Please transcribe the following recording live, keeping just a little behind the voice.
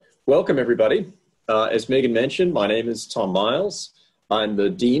Welcome, everybody. As Megan mentioned, my name is Tom Miles. I'm the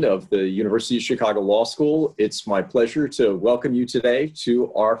Dean of the University of Chicago Law School. It's my pleasure to welcome you today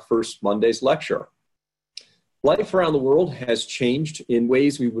to our first Monday's lecture. Life around the world has changed in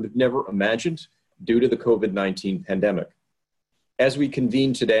ways we would have never imagined due to the COVID-19 pandemic. As we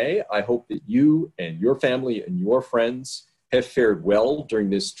convene today, I hope that you and your family and your friends have fared well during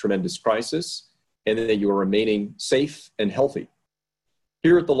this tremendous crisis and that you are remaining safe and healthy.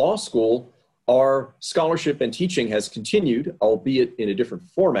 Here at the law school, our scholarship and teaching has continued, albeit in a different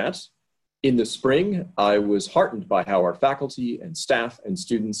format. In the spring, I was heartened by how our faculty and staff and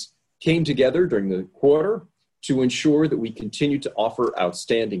students came together during the quarter to ensure that we continued to offer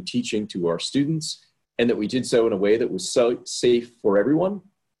outstanding teaching to our students and that we did so in a way that was so safe for everyone.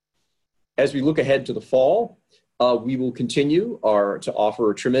 As we look ahead to the fall, we will continue to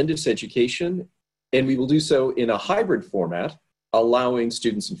offer a tremendous education, and we will do so in a hybrid format, allowing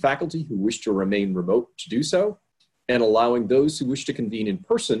students and faculty who wish to remain remote to do so, and allowing those who wish to convene in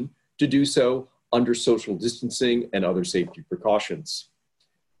person to do so under social distancing and other safety precautions.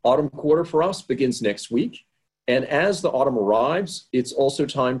 Autumn quarter for us begins next week, and as the autumn arrives, it's also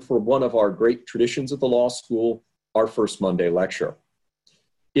time for one of our great traditions at the law school, our first Monday lecture.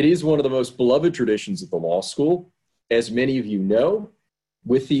 It is one of the most beloved traditions at the law school. As many of you know,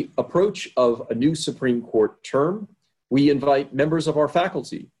 with the approach of a new Supreme Court term, we invite members of our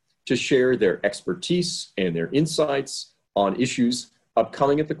faculty to share their expertise and their insights on issues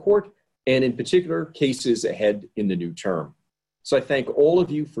upcoming at the court, and in particular, cases ahead in the new term. So I thank all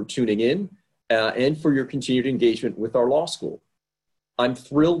of you for tuning in and for your continued engagement with our law school. I'm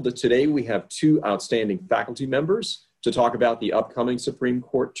thrilled that today we have two outstanding faculty members to talk about the upcoming Supreme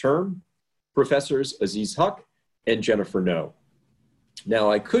Court term, Professors Aziz Huq and Jennifer Nou. Now,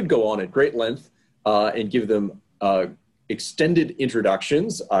 I could go on at great length and give them extended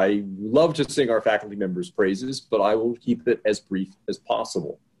introductions. I love to sing our faculty members' praises, but I will keep it as brief as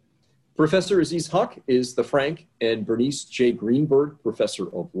possible. Professor Aziz Huq is the Frank and Bernice J. Greenberg Professor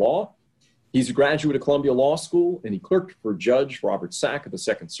of Law. He's a graduate of Columbia Law School, and he clerked for Judge Robert Sack of the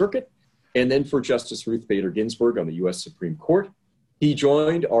Second Circuit, and then for Justice Ruth Bader Ginsburg on the U.S. Supreme Court. He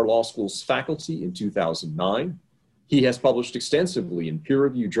joined our law school's faculty in 2009. He has published extensively in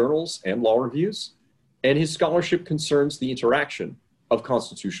peer-reviewed journals and law reviews, and his scholarship concerns the interaction of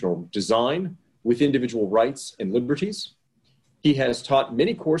constitutional design with individual rights and liberties. He has taught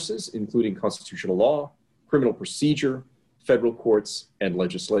many courses, including constitutional law, criminal procedure, federal courts, and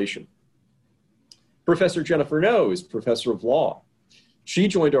legislation. Professor Jennifer Nou is Professor of Law. She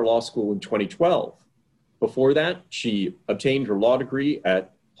joined our law school in 2012. Before that, she obtained her law degree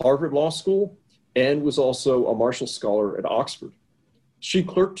at Harvard Law School and was also a Marshall Scholar at Oxford. She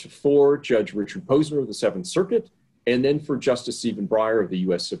clerked for Judge Richard Posner of the Seventh Circuit and then for Justice Stephen Breyer of the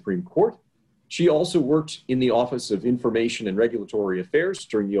U.S. Supreme Court. She also worked in the Office of Information and Regulatory Affairs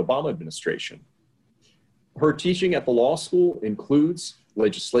during the Obama administration. Her teaching at the law school includes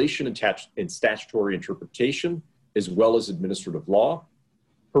legislation and statutory interpretation, as well as administrative law.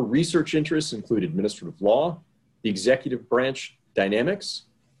 Her research interests include administrative law, the executive branch dynamics,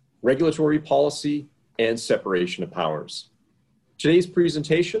 regulatory policy, and separation of powers. Today's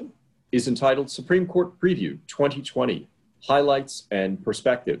presentation is entitled Supreme Court Preview 2020, Highlights and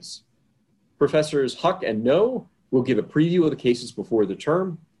Perspectives. Professors Huq and Nou will give a preview of the cases before the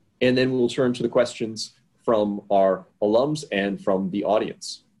term, and then we'll turn to the questions from our alums and from the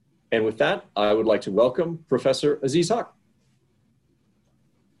audience. And with that, I would like to welcome Professor Aziz Huq.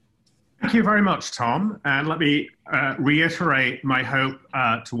 Thank you very much, Tom. And let me reiterate my hope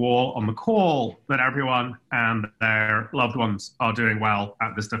to all on the call that everyone and their loved ones are doing well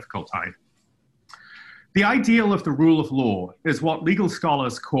at this difficult time. The ideal of the rule of law is what legal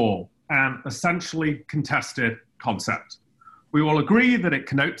scholars call an essentially contested concept. We will agree that it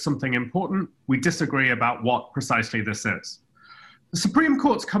connotes something important. We disagree about what precisely this is. The Supreme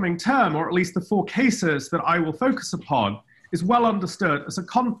Court's coming term, or at least the four cases that I will focus upon, is well understood as a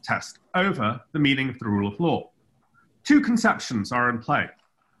contest over the meaning of the rule of law. Two conceptions are in play.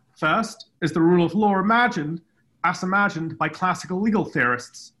 First is the rule of law imagined by classical legal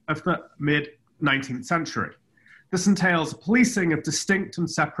theorists of the mid-19th century. This entails policing of distinct and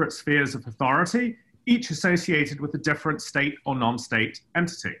separate spheres of authority, each associated with a different state or non-state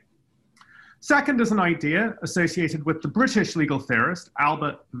entity. Second is an idea associated with the British legal theorist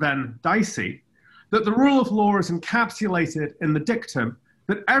Albert Venn Dicey, that the rule of law is encapsulated in the dictum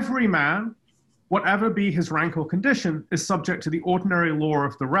that every man, whatever be his rank or condition, is subject to the ordinary law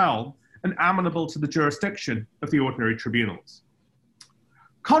of the realm and amenable to the jurisdiction of the ordinary tribunals.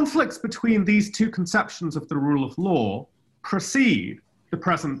 Conflicts between these two conceptions of the rule of law proceed the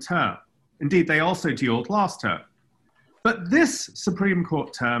present term. Indeed, they also duelled last term. But this Supreme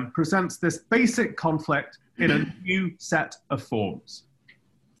Court term presents this basic conflict in a new set of forms.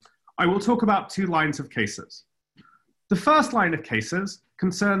 I will talk about two lines of cases. The first line of cases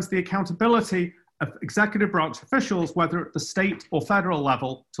concerns the accountability of executive branch officials, whether at the state or federal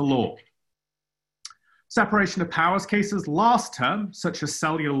level, to law. Separation of powers cases last term, such as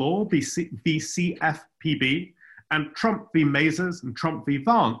Cellular Law v. CFPB and Trump v. Mazars and Trump v.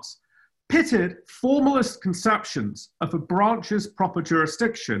 Vance, pitted formalist conceptions of a branch's proper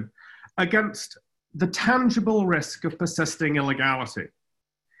jurisdiction against the tangible risk of persisting illegality.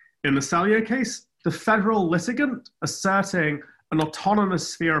 In the Cellular case, the federal litigant asserting an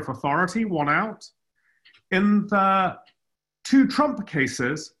autonomous sphere of authority won out. In the two Trump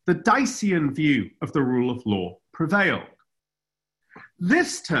cases, the Diceian view of the rule of law prevailed.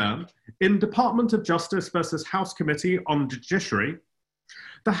 This term, in Department of Justice versus House Committee on Judiciary,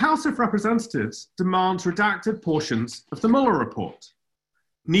 the House of Representatives demands redacted portions of the Mueller report.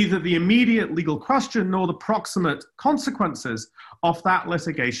 Neither the immediate legal question nor the proximate consequences of that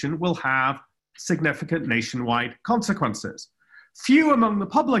litigation will have significant nationwide consequences. Few among the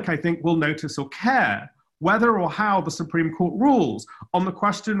public, I think, will notice or care whether or how the Supreme Court rules on the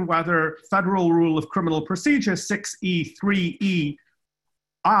question whether Federal Rule of Criminal Procedure 6E3EI,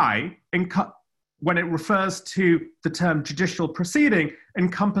 when it refers to the term judicial proceeding,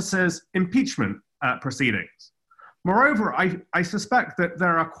 encompasses impeachment proceedings. Moreover, I suspect that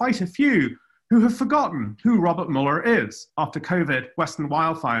there are quite a few who have forgotten who Robert Mueller is after COVID, Western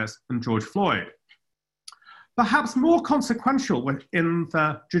wildfires, and George Floyd. Perhaps more consequential within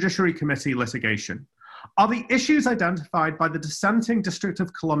the Judiciary Committee litigation are the issues identified by the dissenting District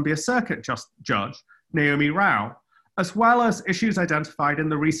of Columbia Circuit Judge, Naomi Rao, as well as issues identified in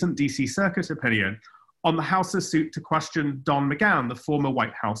the recent DC Circuit opinion on the House's suit to question Don McGahn, the former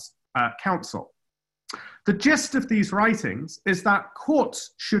White House counsel. The gist of these writings is that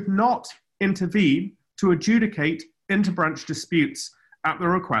courts should not intervene to adjudicate interbranch disputes at the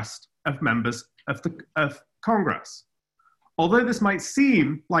request of members of Congress. Although this might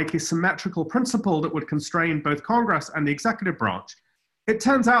seem like a symmetrical principle that would constrain both Congress and the executive branch, it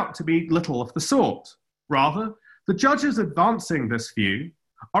turns out to be little of the sort. Rather, the judges advancing this view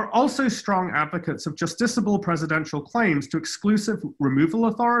are also strong advocates of justiciable presidential claims to exclusive removal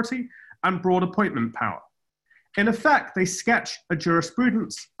authority and broad appointment power. In effect, they sketch a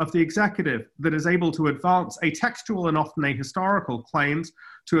jurisprudence of the executive that is able to advance atextual and often ahistorical claims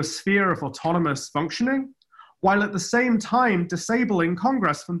to a sphere of autonomous functioning, while at the same time disabling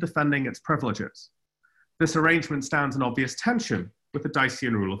Congress from defending its privileges. This arrangement stands in obvious tension with the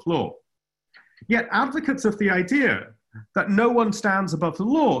Diceian rule of law. Yet advocates of the idea that no one stands above the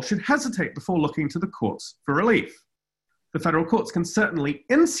law should hesitate before looking to the courts for relief. The federal courts can certainly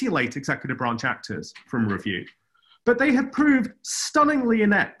insulate executive branch actors from review, but they have proved stunningly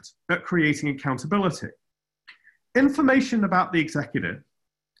inept at creating accountability. Information about the executive,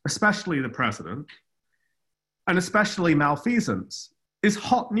 especially the president, and especially malfeasance, is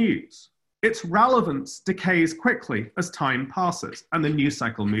hot news. Its relevance decays quickly as time passes and the news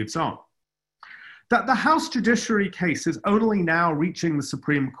cycle moves on. That the House Judiciary case is only now reaching the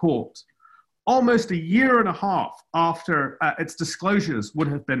Supreme Court, almost a year and a half after its disclosures would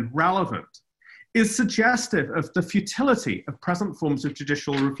have been relevant, is suggestive of the futility of present forms of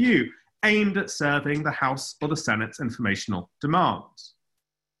judicial review aimed at serving the House or the Senate's informational demands.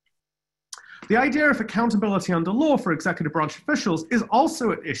 The idea of accountability under law for executive branch officials is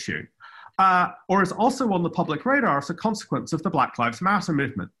also at issue, or is also on the public radar as a consequence of the Black Lives Matter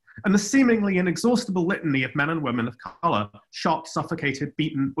movement and the seemingly inexhaustible litany of men and women of color shot, suffocated,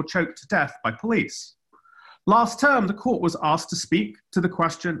 beaten, or choked to death by police. Last term, the court was asked to speak to the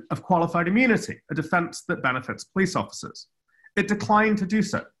question of qualified immunity, a defense that benefits police officers. It declined to do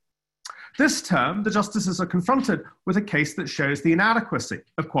so. This term, the justices are confronted with a case that shows the inadequacy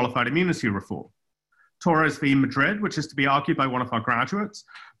of qualified immunity reform. Torres v. Madrid, which is to be argued by one of our graduates,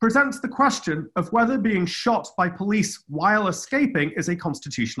 presents the question of whether being shot by police while escaping is a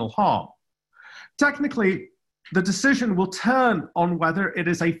constitutional harm. Technically, the decision will turn on whether it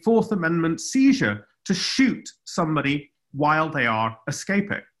is a Fourth Amendment seizure to shoot somebody while they are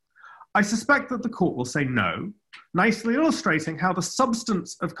escaping. I suspect that the court will say no, nicely illustrating how the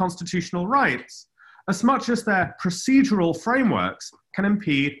substance of constitutional rights, as much as their procedural frameworks, can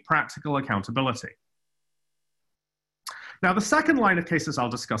impede practical accountability. Now, the second line of cases I'll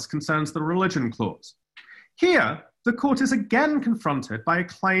discuss concerns the religion clause. Here, the court is again confronted by a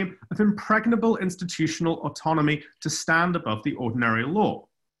claim of impregnable institutional autonomy to stand above the ordinary law.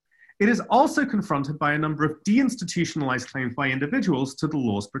 it is also confronted by a number of deinstitutionalized claims by individuals to the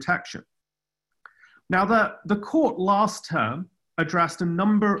law's protection. Now, the court last term addressed a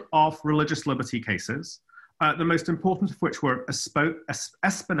number of religious liberty cases, the most important of which were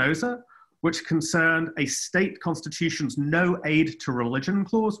Espinoza, which concerned a state constitution's no aid to religion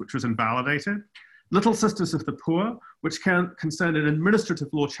clause, which was invalidated. Little Sisters of the Poor, which concerned an administrative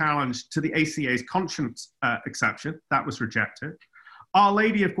law challenge to the ACA's conscience exception, that was rejected. Our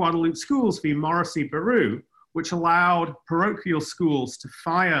Lady of Guadalupe Schools v. Morrissey Beru, which allowed parochial schools to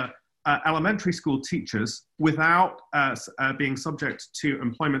fire elementary school teachers without being subject to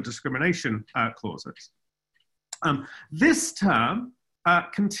employment discrimination clauses. This term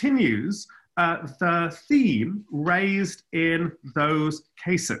continues the theme raised in those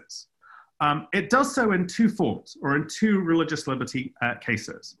cases. It does so in two forms, or in two religious liberty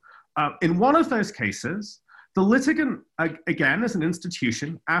cases. In one of those cases, the litigant, again, is an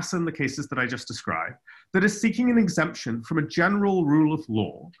institution, as in the cases that I just described, that is seeking an exemption from a general rule of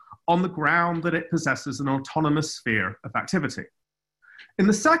law on the ground that it possesses an autonomous sphere of activity. In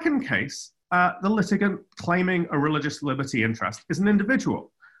the second case, the litigant claiming a religious liberty interest is an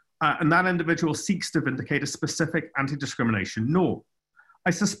individual, and that individual seeks to vindicate a specific anti-discrimination norm. I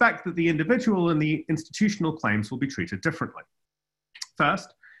suspect that the individual and the institutional claims will be treated differently.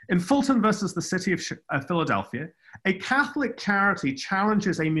 First, in Fulton versus the City of Philadelphia, a Catholic charity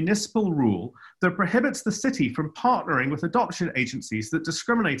challenges a municipal rule that prohibits the city from partnering with adoption agencies that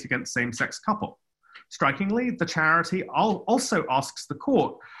discriminate against same-sex couples. Strikingly, the charity also asks the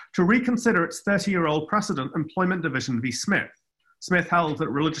court to reconsider its 30-year-old precedent, Employment Division v. Smith. Smith held that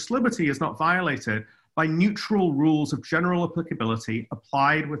religious liberty is not violated by neutral rules of general applicability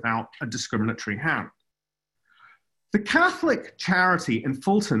applied without a discriminatory hand. The Catholic charity in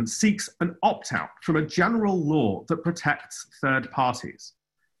Fulton seeks an opt-out from a general law that protects third parties.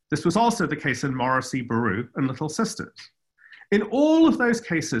 This was also the case in Morrissey, Beru, and Little Sisters. In all of those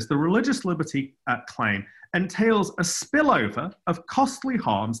cases, the religious liberty claim entails a spillover of costly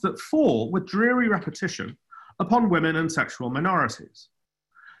harms that fall with dreary repetition upon women and sexual minorities.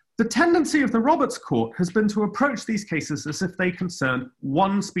 The tendency of the Roberts Court has been to approach these cases as if they concern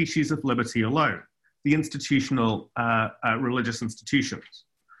one species of liberty alone, the institutional religious institutions.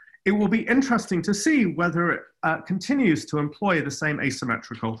 It will be interesting to see whether it continues to employ the same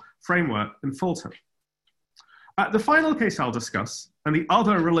asymmetrical framework in Fulton. The final case I'll discuss, and the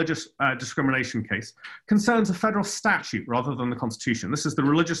other religious discrimination case, concerns a federal statute rather than the Constitution. This is the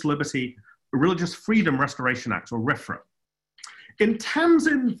Religious Freedom Restoration Act, or RFRA. In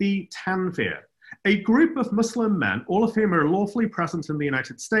Tamsin v. Tanvir, a group of Muslim men, all of whom are lawfully present in the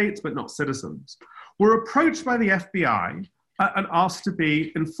United States but not citizens, were approached by the FBI and asked to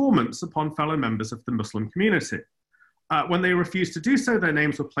be informants upon fellow members of the Muslim community. When they refused to do so, their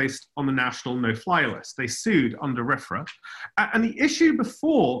names were placed on the national no-fly list. They sued under RFRA. And the issue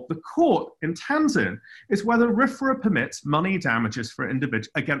before the court in Tamsin is whether RFRA permits money damages for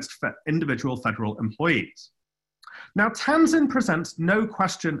against individual federal employees. Now, Tamsin presents no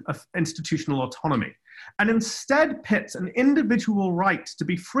question of institutional autonomy, and instead pits an individual right to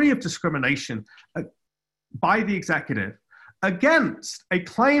be free of discrimination by the executive against a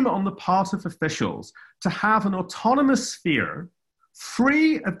claim on the part of officials to have an autonomous sphere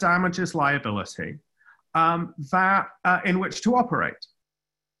free of damages liability in which to operate.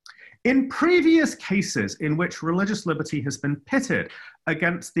 In previous cases in which religious liberty has been pitted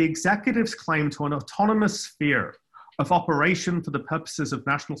against the executive's claim to an autonomous sphere of operation for the purposes of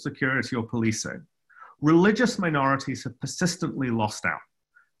national security or policing, religious minorities have persistently lost out.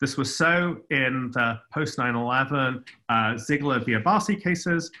 This was so in the post 9/11 Ziegler v. Abbasi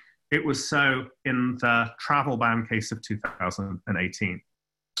cases. It was so in the travel ban case of 2018.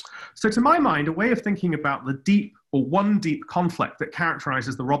 So to my mind, a way of thinking about the deep or one deep conflict that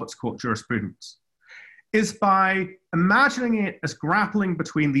characterizes the Roberts Court jurisprudence is by imagining it as grappling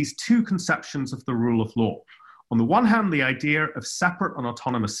between these two conceptions of the rule of law. On the one hand, the idea of separate and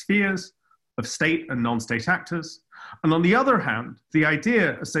autonomous spheres of state and non-state actors, and on the other hand, the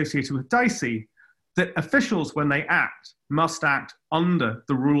idea associated with Dicey that officials, when they act, must act under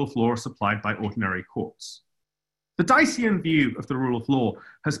the rule of law supplied by ordinary courts. The Diceian view of the rule of law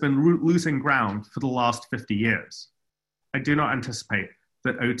has been losing ground for the last 50 years. I do not anticipate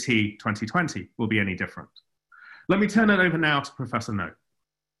that OT 2020 will be any different. Let me turn it over now to Professor Nou.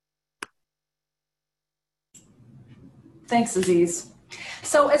 Thanks, Aziz.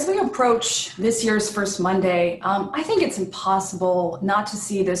 So as we approach this year's first Monday, I think it's impossible not to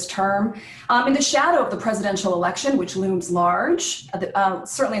see this term in the shadow of the presidential election, which looms large,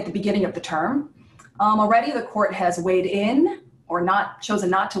 certainly at the beginning of the term. Already the court has weighed in or chosen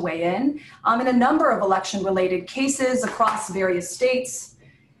not to weigh in a number of election-related cases across various states.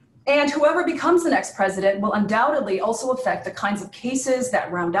 And whoever becomes the next president will undoubtedly also affect the kinds of cases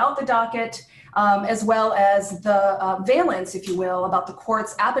that round out the docket, as well as the valence, if you will, about the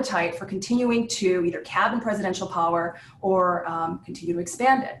court's appetite for continuing to either cabin presidential power or continue to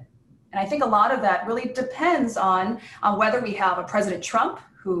expand it. And I think a lot of that really depends on whether we have a President Trump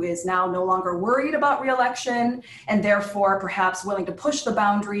who is now no longer worried about re-election and therefore perhaps willing to push the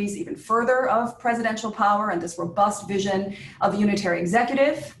boundaries even further of presidential power and this robust vision of a unitary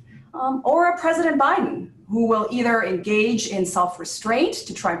executive, or a President Biden who will either engage in self-restraint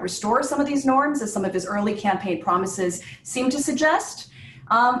to try and restore some of these norms, as some of his early campaign promises seem to suggest,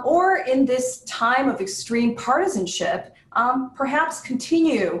 or in this time of extreme partisanship, perhaps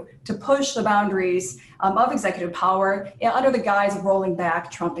continue to push the boundaries of executive power under the guise of rolling back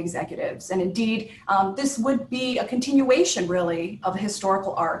Trump executives. And indeed, this would be a continuation, really, of a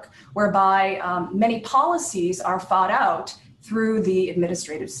historical arc whereby many policies are fought out through the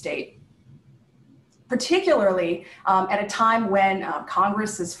administrative state. Particularly at a time when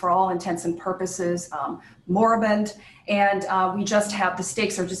Congress is, for all intents and purposes, moribund, and we just have, the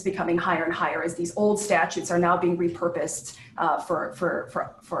stakes are just becoming higher and higher as these old statutes are now being repurposed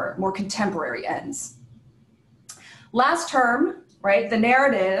for more contemporary ends. Last term, right, the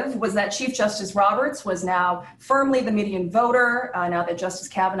narrative was that Chief Justice Roberts was now firmly the median voter, now that Justice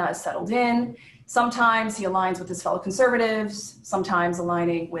Kavanaugh is settled in. Sometimes he aligns with his fellow conservatives, sometimes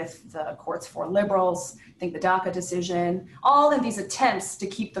aligning with the court's four liberals. Think the DACA decision, all in these attempts to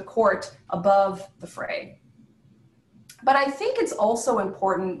keep the court above the fray. But I think it's also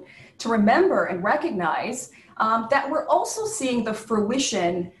important to remember and recognize that we're also seeing the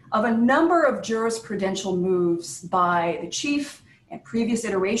fruition of a number of jurisprudential moves by the chief and previous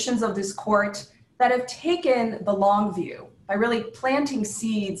iterations of this court that have taken the long view by really planting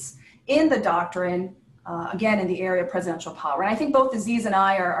seeds in the doctrine, again, in the area of presidential power. And I think both Aziz and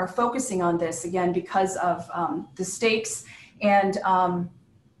I are focusing on this, again, because of the stakes and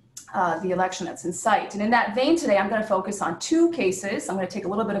the election that's in sight. And in that vein today, I'm going to focus on two cases. I'm going to take a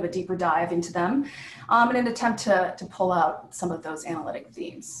little bit of a deeper dive into them in an attempt to pull out some of those analytic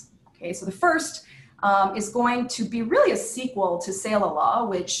themes. Okay, so the first is going to be really a sequel to Saylor Law,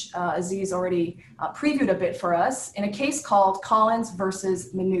 which Aziz already previewed a bit for us, in a case called Collins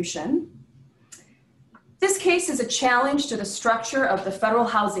versus Mnuchin. This case is a challenge to the structure of the Federal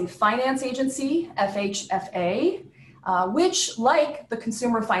Housing Finance Agency, FHFA, which, like the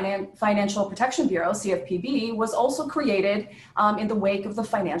Consumer Financial Protection Bureau, CFPB, was also created in the wake of the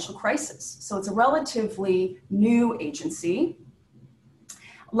financial crisis. So it's a relatively new agency.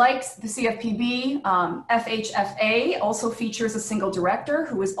 Like the CFPB, FHFA also features a single director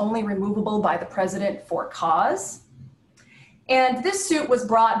who is only removable by the president for cause. And this suit was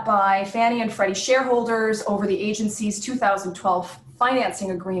brought by Fannie and Freddie shareholders over the agency's 2012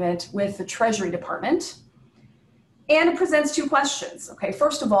 financing agreement with the Treasury Department. And it presents two questions. Okay,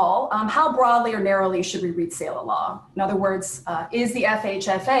 first of all, how broadly or narrowly should we read Saylor Law? In other words, is the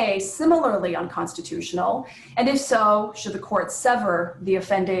FHFA similarly unconstitutional? And if so, should the court sever the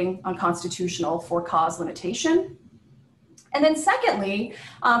offending unconstitutional for cause limitation? And then secondly,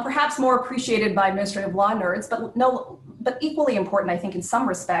 perhaps more appreciated by administrative law nerds, but equally important, I think, in some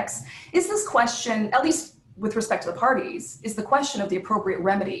respects, is this question, at least with respect to the parties, is the question of the appropriate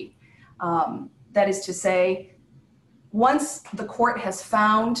remedy. That is to say, once the court has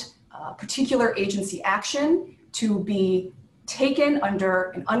found particular agency action to be taken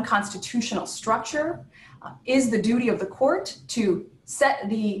under an unconstitutional structure, is the duty of the court to set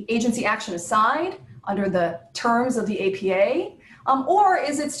the agency action aside under the terms of the APA, or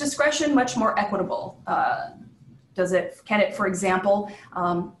is its discretion much more equitable? Can it, for example,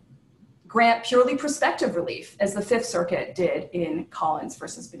 grant purely prospective relief, as the Fifth Circuit did in Collins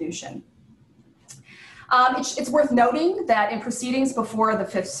versus Mnuchin? It's worth noting that in proceedings before the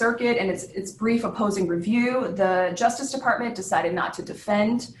Fifth Circuit and its brief opposing review, the Justice Department decided not to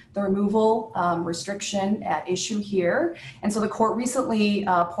defend the removal restriction at issue here. And so the court recently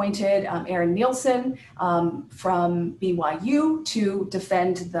appointed Aaron Nielsen from BYU to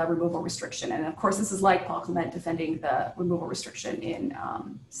defend the removal restriction. And of course, this is like Paul Clement defending the removal restriction in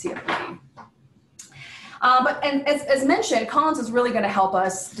CFPB. But as mentioned, Collins is really going to help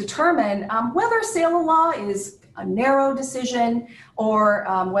us determine whether Saylor Law is a narrow decision or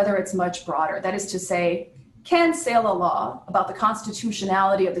whether it's much broader. That is to say, can Saylor Law about the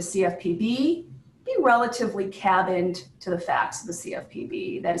constitutionality of the CFPB be relatively cabined to the facts of the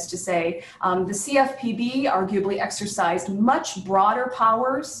CFPB? That is to say, the CFPB arguably exercised much broader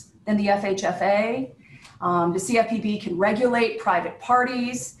powers than the FHFA. The CFPB can regulate private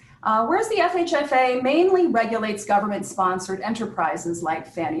parties, whereas the FHFA mainly regulates government-sponsored enterprises like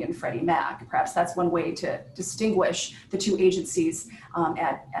Fannie and Freddie Mac. Perhaps that's one way to distinguish the two agencies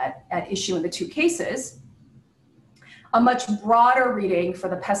at issue in the two cases. A much broader reading for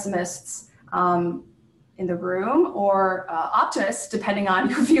the pessimists in the room, or optimists, depending on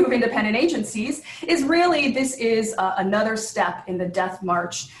your view of independent agencies, is really this is another step in the death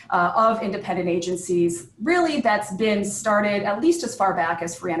march of independent agencies, really that's been started at least as far back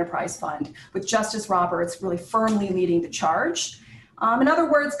as Free Enterprise Fund, with Justice Roberts really firmly leading the charge. In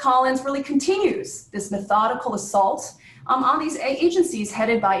other words, Collins really continues this methodical assault on these agencies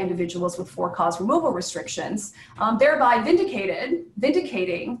headed by individuals with for-cause removal restrictions, thereby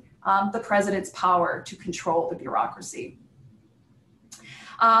vindicating the president's power to control the bureaucracy.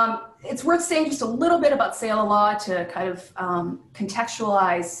 It's worth saying just a little bit about SAILA law to kind of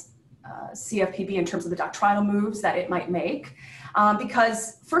contextualize CFPB in terms of the doctrinal moves that it might make.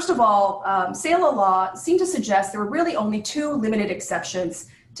 Because first of all, SAILA law seemed to suggest there were really only two limited exceptions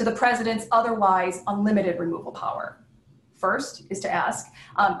to the president's otherwise unlimited removal power. First is to ask,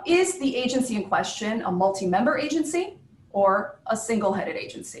 is the agency in question a multi-member agency or a single-headed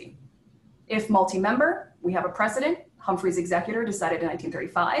agency? If multi-member, we have a precedent, Humphrey's executor decided in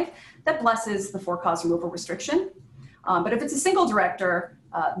 1935, that blesses the for-cause removal restriction. But if it's a single director,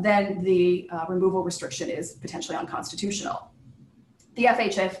 then the removal restriction is potentially unconstitutional. The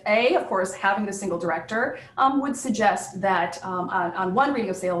FHFA, of course, having the single director, would suggest that on one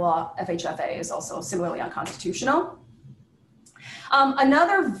reading of SAILA law, FHFA is also similarly unconstitutional. And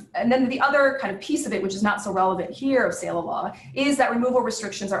then the other kind of piece of it, which is not so relevant here of SAILA law, is that removal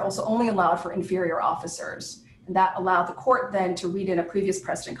restrictions are also only allowed for inferior officers. And that allowed the court then to read in a previous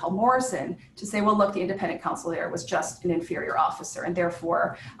precedent called Morrison to say, well, look, the independent counsel there was just an inferior officer. And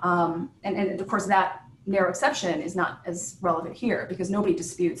therefore, and of course, that narrow exception is not as relevant here because nobody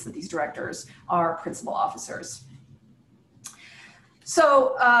disputes that these directors are principal officers.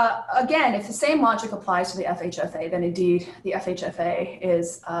 So again, if the same logic applies to the FHFA, then indeed the FHFA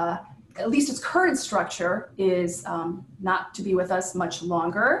is, at least its current structure, is not to be with us much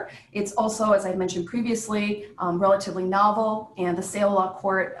longer. It's also, as I mentioned previously, relatively novel, and the SAILA law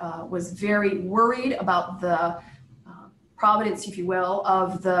court was very worried about the providence, if you will,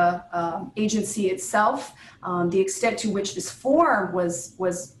 of the agency itself. The extent to which this form was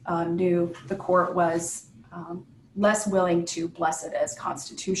new, the court was less willing to bless it as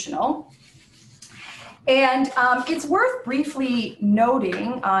constitutional. And it's worth briefly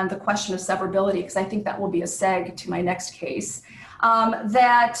noting on the question of severability, because I think that will be a seg to my next case,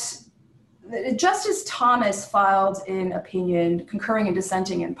 that Justice Thomas filed an opinion concurring and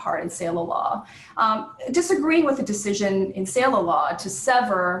dissenting in part in SAILA law, disagreeing with the decision in SAILA law to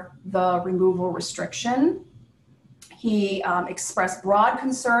sever the removal restriction. He expressed broad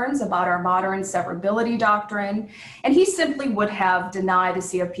concerns about our modern severability doctrine, and he simply would have denied the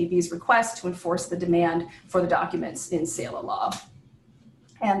CFPB's request to enforce the demand for the documents in SAILA law.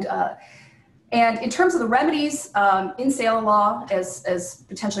 And in terms of the remedies in SAILA law, as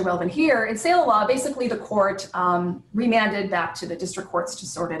potentially relevant here, in SAILA law, basically the court remanded back to the district courts to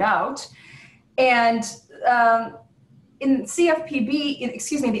sort it out. And in CFPB,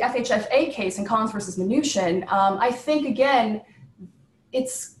 excuse me, the FHFA case in Collins versus Mnuchin, I think, again,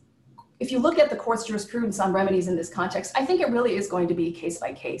 if you look at the court's jurisprudence on remedies in this context, I think it really is going to be case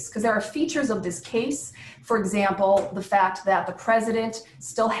by case, because there are features of this case, for example, the fact that the president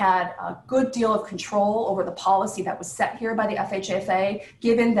still had a good deal of control over the policy that was set here by the FHFA,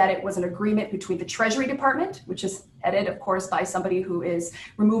 given that it was an agreement between the Treasury Department, which is headed, of course, by somebody who is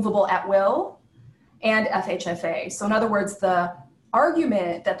removable at will, and FHFA. So in other words, the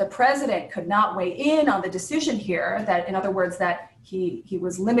argument that the president could not weigh in on the decision here, that in other words, that he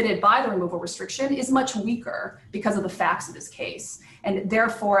was limited by the removal restriction, is much weaker because of the facts of this case. And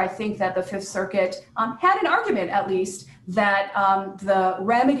therefore, I think that the Fifth Circuit had an argument, at least, that the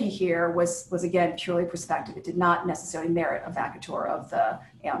remedy here was again, purely prospective. It did not necessarily merit a vacatur of the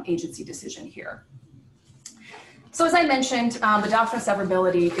agency decision here. So as I mentioned, the doctrine of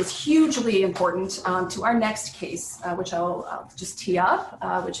severability is hugely important to our next case, which I'll just tee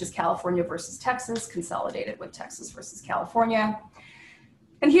up, which is California versus Texas, consolidated with Texas versus California.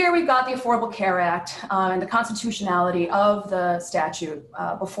 And here we've got the Affordable Care Act and the constitutionality of the statute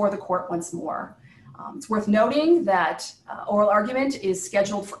before the court once more. It's worth noting that oral argument is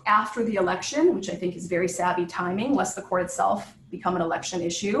scheduled for after the election, which I think is very savvy timing, lest the court itself become an election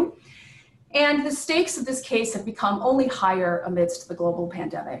issue. And the stakes of this case have become only higher amidst the global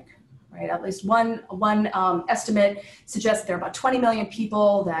pandemic. right? At least one estimate suggests there are about 20 million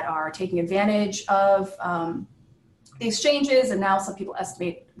people that are taking advantage of the exchanges, and now some people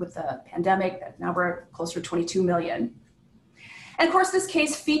estimate with the pandemic that now we're closer to 22 million. And of course, this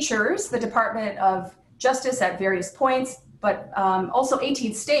case features the Department of Justice at various points, but also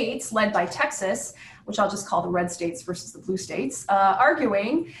 18 states led by Texas, which I'll just call the red states versus the blue states,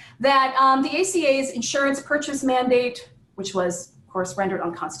 arguing that the ACA's insurance purchase mandate, which was, of course, rendered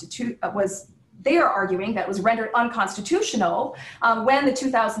unconstitutional, they are arguing that was rendered unconstitutional when the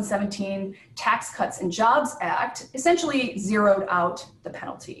 2017 Tax Cuts and Jobs Act essentially zeroed out the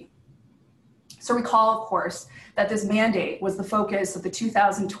penalty. So recall, of course, that this mandate was the focus of the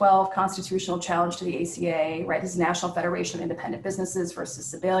 2012 constitutional challenge to the ACA, right? This is National Federation of Independent Businesses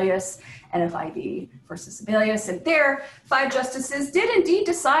versus Sebelius, NFIB versus Sebelius. And there, 5 justices did indeed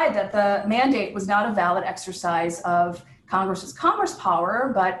decide that the mandate was not a valid exercise of Congress's commerce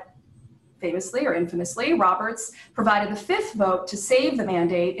power, but famously or infamously, Roberts provided the 5th vote to save the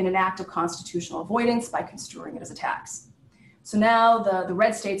mandate in an act of constitutional avoidance by construing it as a tax. So now the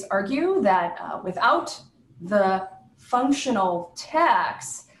red states argue that without the functional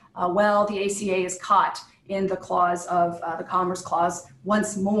tax, well, the ACA is caught in the clause of the Commerce Clause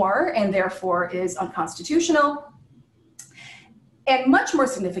once more, and therefore is unconstitutional. And much more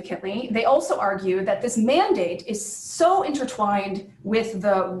significantly, they also argue that this mandate is so intertwined with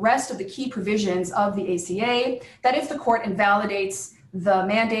the rest of the key provisions of the ACA that if the court invalidates the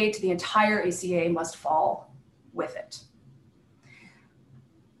mandate, the entire ACA must fall with it.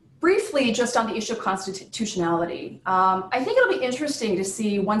 Briefly, just on the issue of constitutionality, I think it'll be interesting to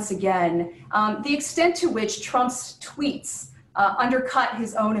see once again the extent to which Trump's tweets undercut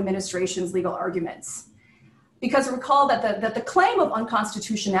his own administration's legal arguments. Because recall that the claim of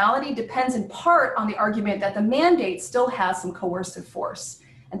unconstitutionality depends in part on the argument that the mandate still has some coercive force.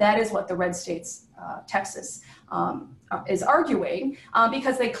 And that is what the red states, Texas, is arguing,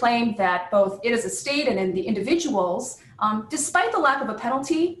 because they claim that both it as a state and in the individuals, despite the lack of a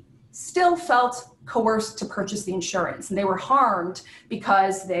penalty, still felt coerced to purchase the insurance. And they were harmed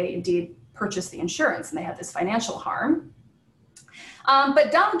because they indeed purchased the insurance and they had this financial harm.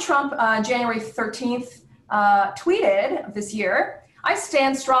 But Donald Trump, January 13th, tweeted this year, "I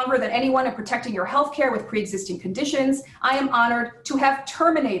stand stronger than anyone in protecting your health care with pre-existing conditions. I am honored to have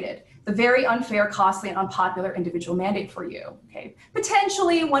terminated the very unfair, costly, and unpopular individual mandate for you." Okay.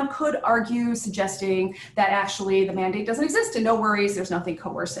 Potentially, one could argue, suggesting that actually the mandate doesn't exist and no worries, there's nothing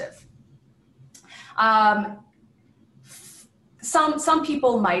coercive. Some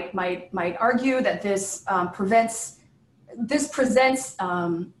people might argue that this presents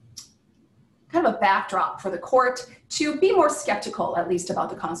kind of a backdrop for the court to be more skeptical, at least about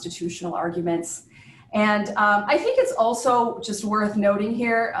the constitutional arguments. And I think it's also just worth noting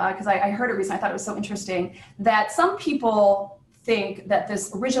here, because I heard it recently, I thought it was so interesting, that some people think that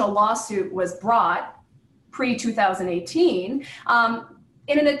this original lawsuit was brought pre-2018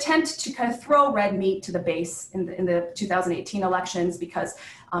 in an attempt to kind of throw red meat to the base in the 2018 elections, because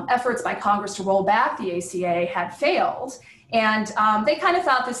efforts by Congress to roll back the ACA had failed. And they kind of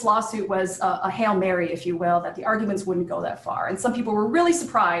thought this lawsuit was a Hail Mary, if you will, that the arguments wouldn't go that far. And some people were really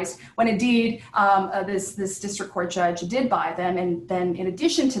surprised when indeed this district court judge did buy them. And then in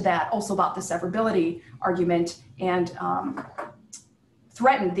addition to that, also bought the severability argument and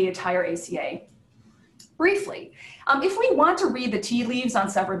threatened the entire ACA. Briefly, if we want to read the tea leaves on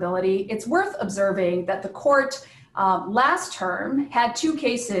severability, it's worth observing that the court last term had 2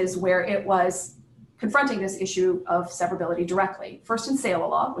 cases where it was confronting this issue of severability directly. First in Saylor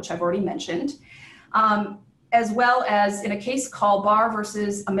Law, which I've already mentioned, as well as in a case called Barr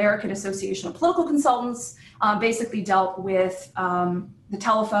versus American Association of Political Consultants, basically dealt with the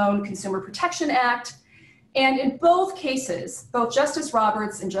Telephone Consumer Protection Act. And in both cases, both Justice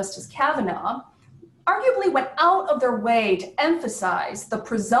Roberts and Justice Kavanaugh arguably went out of their way to emphasize the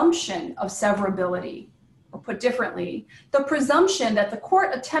presumption of severability, or put differently, the presumption that the court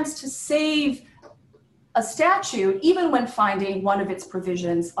attempts to save a statute even when finding one of its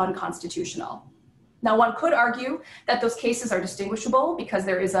provisions unconstitutional. Now, one could argue that those cases are distinguishable because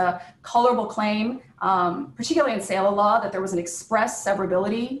there is a colorable claim, particularly in Saylor Law, that there was an express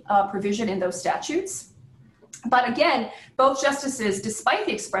severability provision in those statutes. But again, both justices, despite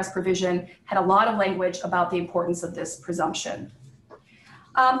the express provision, had a lot of language about the importance of this presumption.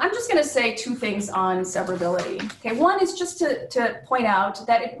 I'm just going to say 2 things on severability. Okay, one is just to point out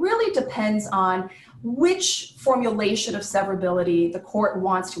that it really depends on which formulation of severability the court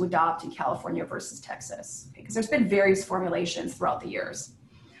wants to adopt in California versus Texas, because there's been various formulations throughout the years.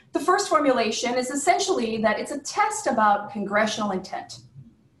 The first formulation is essentially that it's a test about congressional intent.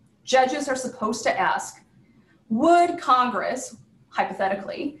 judges are supposed to ask, would Congress,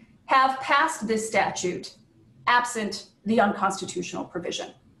 hypothetically, have passed this statute absent the unconstitutional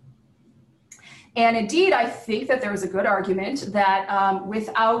provision? And indeed, I think that there is a good argument that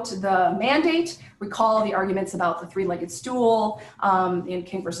without the mandate, recall the arguments about the three-legged stool in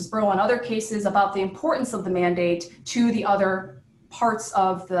King versus Burrow and other cases about the importance of the mandate to the other parts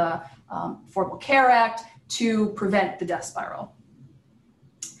of the Affordable Care Act to prevent the death spiral.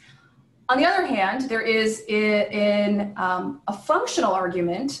 On the other hand, there is a functional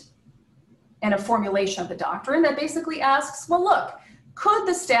argument and a formulation of the doctrine that basically asks, well, look, could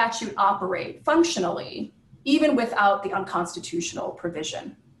the statute operate functionally even without the unconstitutional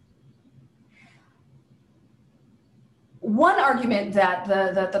provision? One argument that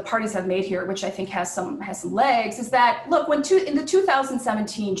the parties have made here, which I think has some legs, is that, look, in the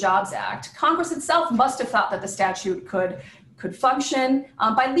 2017 Jobs Act, Congress itself must have thought that the statute could function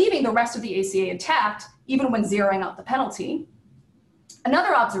by leaving the rest of the ACA intact, even when zeroing out the penalty.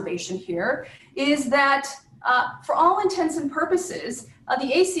 Another observation here is that for all intents and purposes,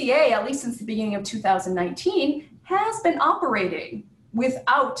 the ACA, at least since the beginning of 2019, has been operating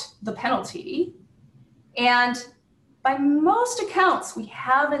without the penalty. And by most accounts, we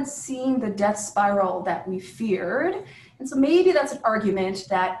haven't seen the death spiral that we feared. And so maybe that's an argument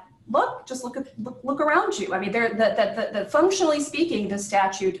that, look, just look around you. I mean, functionally speaking, the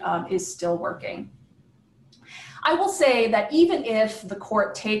statute is still working. I will say that even if the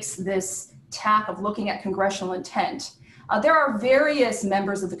court takes this tack of looking at congressional intent, there are various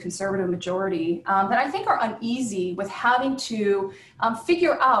members of the conservative majority that I think are uneasy with having to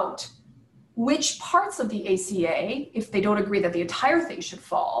figure out which parts of the ACA, if they don't agree that the entire thing should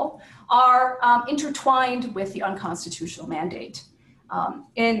fall, are intertwined with the unconstitutional mandate.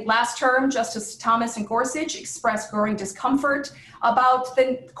 In last term, Justice Thomas and Gorsuch expressed growing discomfort about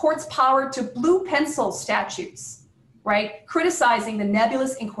the court's power to blue pencil statutes, right? Criticizing the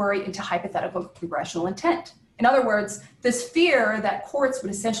nebulous inquiry into hypothetical congressional intent. In other words, this fear that courts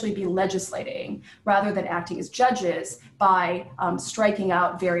would essentially be legislating rather than acting as judges by striking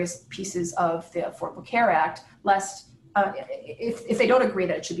out various pieces of the Affordable Care Act, lest if they don't agree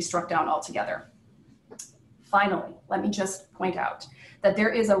that it should be struck down altogether. Finally, let me just point out that there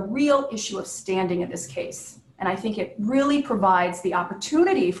is a real issue of standing in this case. And I think it really provides the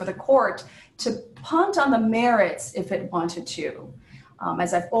opportunity for the court to punt on the merits if it wanted to.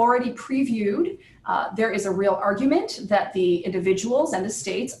 As I've already previewed, there is a real argument that the individuals and the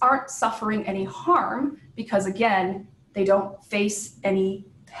states aren't suffering any harm because, again, they don't face any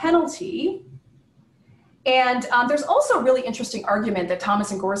penalty. And there's also a really interesting argument that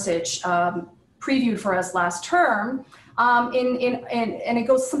Thomas and Gorsuch previewed for us last term, and it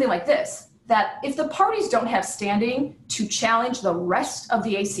goes something like this, that if the parties don't have standing to challenge the rest of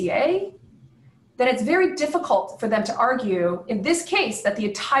the ACA, then it's very difficult for them to argue, in this case, that the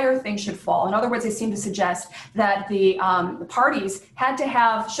entire thing should fall. In other words, they seem to suggest that the parties had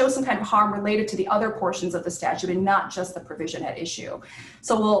to show some kind of harm related to the other portions of the statute and not just the provision at issue.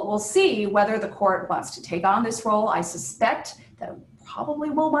 So we'll see whether the court wants to take on this role. I suspect that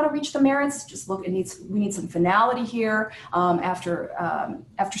probably will want to reach the merits. Just look, we need some finality here after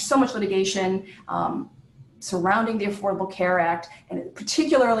so much litigation surrounding the Affordable Care Act, and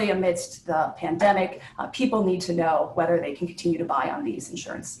particularly amidst the pandemic, people need to know whether they can continue to buy on these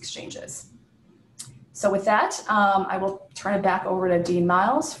insurance exchanges. So with that, I will turn it back over to Dean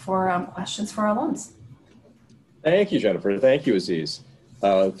Miles for questions for our alums. Thank you, Jennifer. Thank you, Aziz.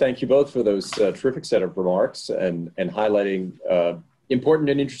 Thank you both for those terrific set of remarks and highlighting important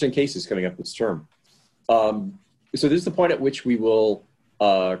and interesting cases coming up this term. So this is the point at which we will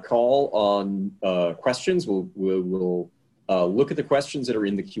call on questions. We'll look at the questions that are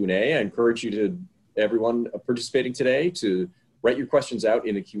in the Q&A. I encourage everyone participating today to write your questions out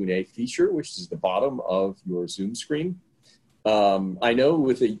in the Q&A feature, which is the bottom of your Zoom screen. I know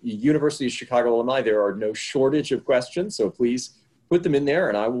with the University of Chicago alumni, there are no shortage of questions, so please put them in there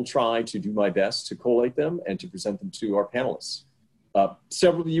and I will try to do my best to collate them and to present them to our panelists.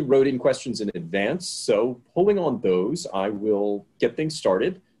 Several of you wrote in questions in advance, so pulling on those, I will get things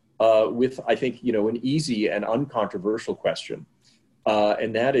started with, I think, an easy and uncontroversial question.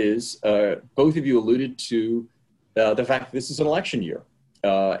 And that is, both of you alluded to the fact that this is an election year,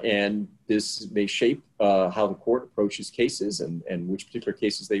 and this may shape how the court approaches cases and which particular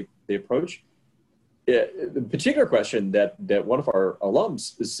cases they approach. The particular question that one of our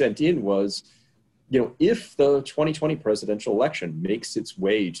alums sent in was, if the 2020 presidential election makes its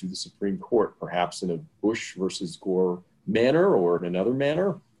way to the Supreme Court, perhaps in a Bush versus Gore manner or in another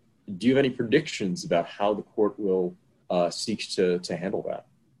manner, do you have any predictions about how the court will seek to handle that?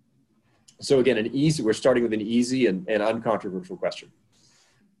 So again, we're starting with an easy and uncontroversial question.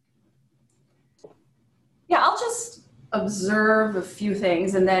 Yeah, I'll just observe a few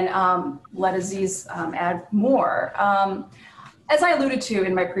things and then let Aziz add more. As I alluded to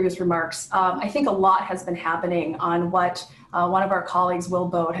in my previous remarks, I think a lot has been happening on what one of our colleagues, Will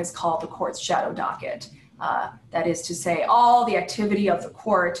Bode, has called the court's shadow docket. That is to say, all the activity of the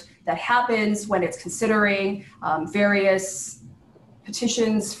court that happens when it's considering various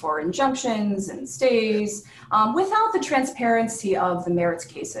petitions for injunctions and stays without the transparency of the merits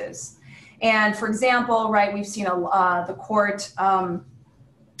cases. And for example, right, we've seen the court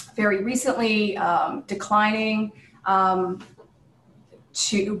very recently declining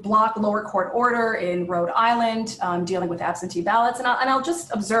to block lower court order in Rhode Island dealing with absentee ballots. And I'll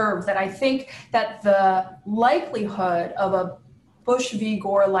just observe that I think that the likelihood of a Bush v.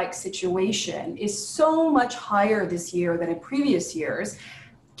 Gore-like situation is so much higher this year than in previous years,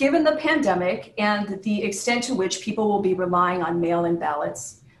 given the pandemic and the extent to which people will be relying on mail-in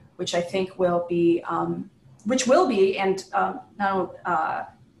ballots, which I think will be, and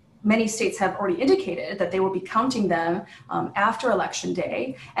many states have already indicated that they will be counting them after Election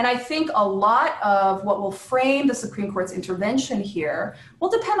Day. And I think a lot of what will frame the Supreme Court's intervention here will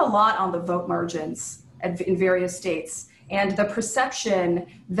depend a lot on the vote margins in various states and the perception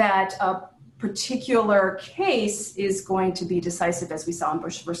that a particular case is going to be decisive, as we saw in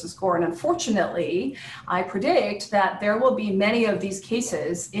Bush versus Gore. And unfortunately, I predict that there will be many of these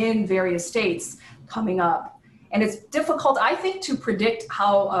cases in various states coming up. And it's difficult, I think, to predict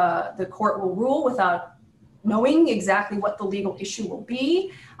how the court will rule without knowing exactly what the legal issue will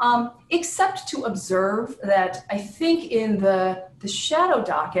be, except to observe that I think in the shadow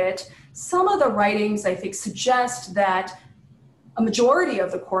docket, some of the writings, I think, suggest that a majority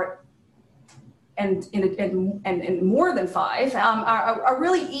of the court, and more than five, are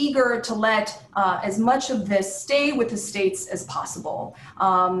really eager to let as much of this stay with the states as possible.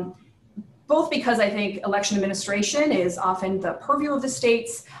 Both because I think election administration is often the purview of the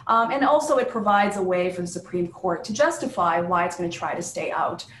states, and also it provides a way for the Supreme Court to justify why it's going to try to stay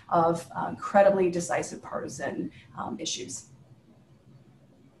out of incredibly decisive partisan issues.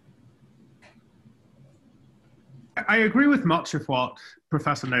 I agree with much of what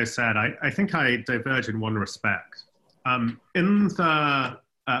Professor Nou said. I think I diverge in one respect. In the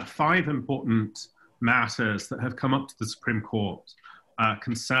 5 important matters that have come up to the Supreme Court,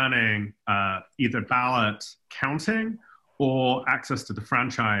 concerning either ballot counting or access to the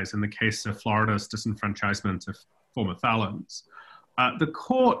franchise in the case of Florida's disenfranchisement of former felons. The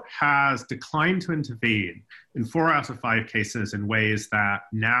court has declined to intervene in 4 out of 5 cases in ways that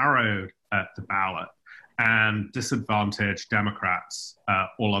narrowed the ballot and disadvantaged Democrats,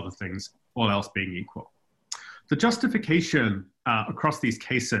 all else being equal. The justification across these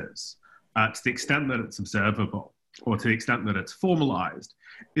cases, to the extent that it's observable, or to the extent that it's formalized,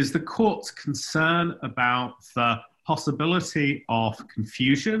 is the court's concern about the possibility of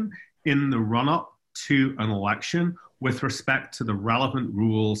confusion in the run-up to an election with respect to the relevant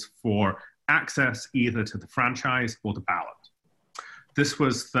rules for access either to the franchise or the ballot. This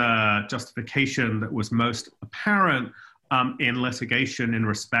was the justification that was most apparent in litigation in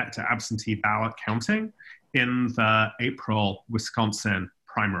respect to absentee ballot counting in the April Wisconsin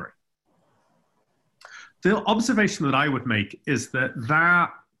primary. The observation that I would make is that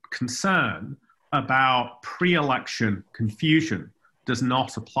that concern about pre-election confusion does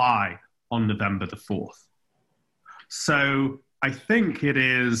not apply on November the 4th. So I think it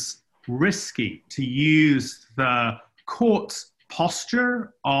is risky to use the court's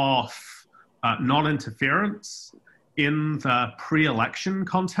posture of non-interference in the pre-election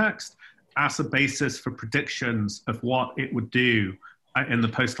context as a basis for predictions of what it would do in the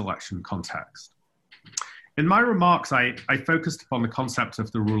post-election context. In my remarks, I focused upon the concept of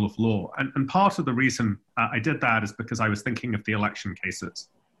the rule of law. And part of the reason I did that is because I was thinking of the election cases.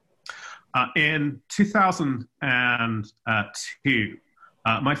 In 2002,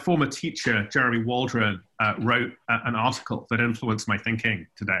 my former teacher, Jeremy Waldron, wrote an article that influenced my thinking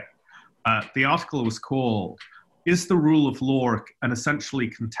today. The article was called, "Is the Rule of Law an Essentially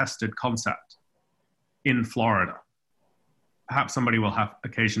Contested Concept in Florida?" Perhaps somebody will have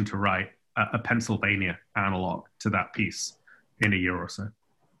occasion to write a Pennsylvania analog to that piece in a year or so.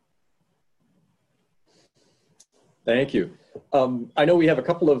 Thank you. I know we have a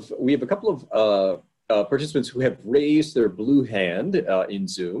couple of participants who have raised their blue hand in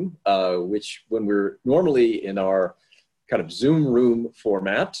Zoom, which when we're normally in our kind of Zoom room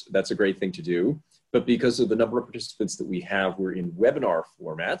format, that's a great thing to do. But because of the number of participants that we have, we're in webinar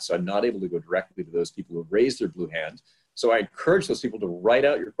format, so I'm not able to go directly to those people who have raised their blue hand. So I encourage those people to write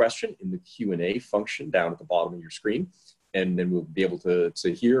out your question in the Q&A function down at the bottom of your screen, and then we'll be able to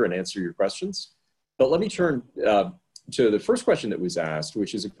hear and answer your questions. But let me turn to the first question that was asked,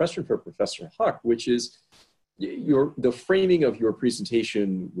 which is a question for Professor Huq, which is the framing of your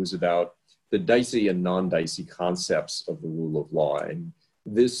presentation was about the dicey and non-dicey concepts of the rule of law. And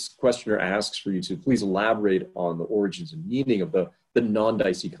this questioner asks for you to please elaborate on the origins and meaning of the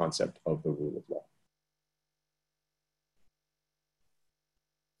non-dicey concept of the rule of law.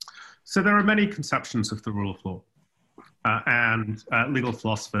 So there are many conceptions of the rule of law, and legal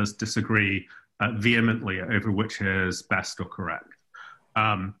philosophers disagree vehemently over which is best or correct.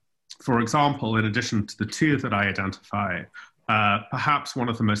 For example, in addition to the two that I identify, perhaps one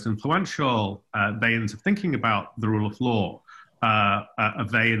of the most influential veins of thinking about the rule of law, a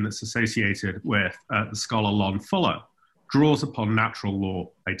vein that's associated with the scholar Lon Fuller, draws upon natural law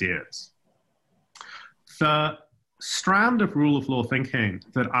ideas. The strand of rule of law thinking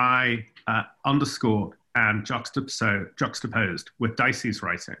that I underscored and juxtaposed with Dicey's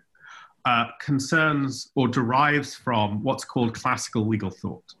writing concerns or derives from what's called classical legal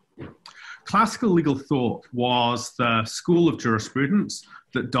thought. Classical legal thought was the school of jurisprudence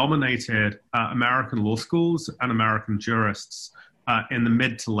that dominated American law schools and American jurists in the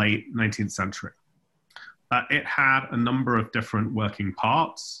mid to late 19th century. It had a number of different working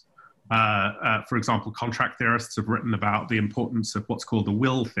parts. For example, contract theorists have written about the importance of what's called the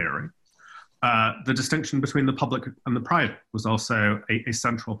will theory. The distinction between the public and the private was also a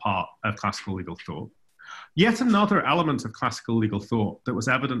central part of classical legal thought. Yet another element of classical legal thought that was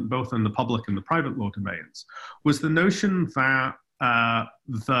evident both in the public and the private law domains was the notion that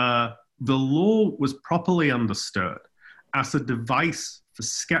the law was properly understood as a device for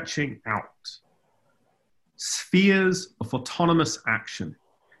sketching out spheres of autonomous action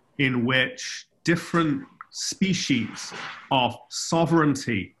in which different species of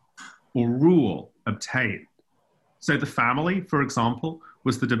sovereignty or rule obtained. So the family, for example,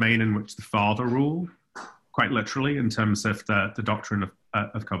 was the domain in which the father ruled, quite literally in terms of the doctrine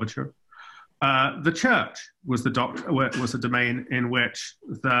of coverture. The church was a domain in which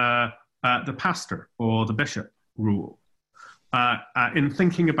the pastor or the bishop ruled. In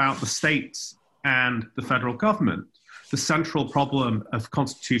thinking about the states and the federal government, the central problem of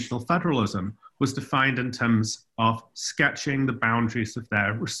constitutional federalism was defined in terms of sketching the boundaries of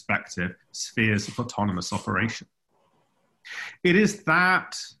their respective spheres of autonomous operation. It is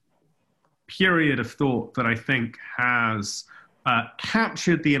that period of thought that I think has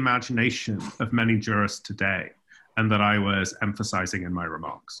captured the imagination of many jurists today, and that I was emphasizing in my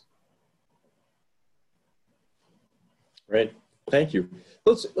remarks. Great, thank you.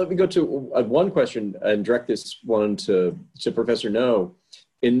 Let me go to one question and direct this one to Professor Nou.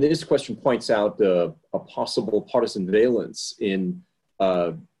 And this question points out a possible partisan valence in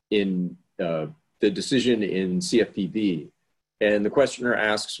the decision in CFPB. And the questioner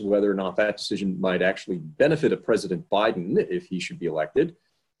asks whether or not that decision might actually benefit a President Biden if he should be elected,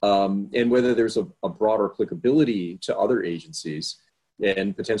 and whether there's a broader applicability to other agencies,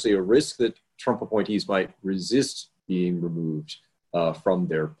 and potentially a risk that Trump appointees might resist being removed from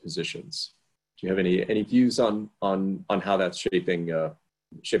their positions. Do you have any views on how that's shaping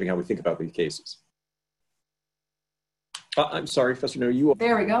how we think about these cases? I'm sorry, Professor No, you.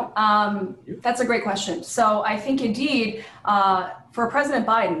 There we go. That's a great question. So I think indeed, for President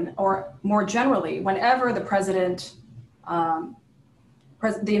Biden, or more generally, whenever the president, the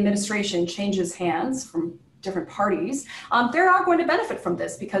administration changes hands from different parties, they are going to benefit from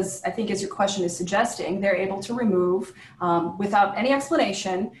this because I think, as your question is suggesting, they're able to remove, without any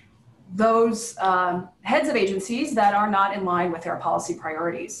explanation, those heads of agencies that are not in line with their policy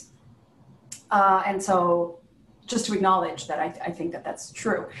priorities. And so just to acknowledge that I think that that's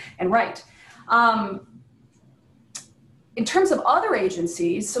true and right. In terms of other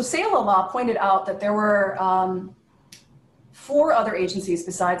agencies, so Seila Law pointed out that there were 4 other agencies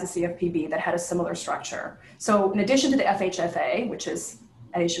besides the CFPB that had a similar structure. So in addition to the FHFA, which is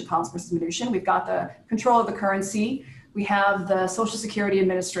at issue Collins versus Mnuchin, we've got the control of the currency, we have the Social Security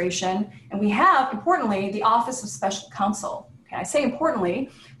Administration, and we have, importantly, the Office of Special Counsel. Okay, I say importantly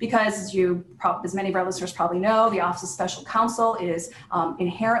because as many of our listeners probably know, the Office of Special Counsel is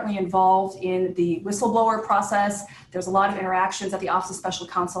inherently involved in the whistleblower process. There's a lot of interactions that the Office of Special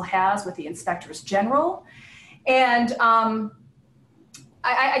Counsel has with the Inspectors General. And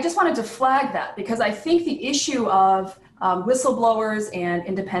I just wanted to flag that because I think the issue of whistleblowers and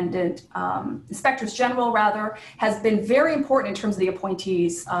independent inspectors general, rather, has been very important in terms of the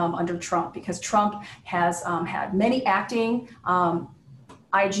appointees under Trump, because Trump has had many acting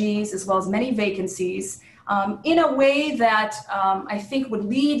IGs as well as many vacancies. in a way that I think would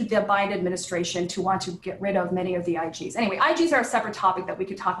lead the Biden administration to want to get rid of many of the IGs. Anyway, IGs are a separate topic that we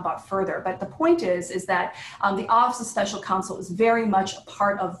could talk about further, but the point is that the Office of Special Counsel is very much a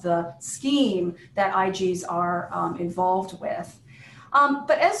part of the scheme that IGs are involved with.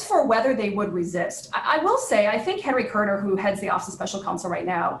 But as for whether they would resist, I will say, I think Henry Kerner, who heads the Office of Special Counsel right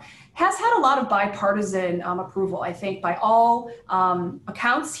now, has had a lot of bipartisan approval. I think by all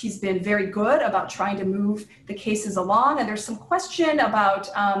accounts, he's been very good about trying to move the cases along. And there's some question about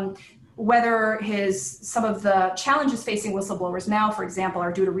whether some of the challenges facing whistleblowers now, for example,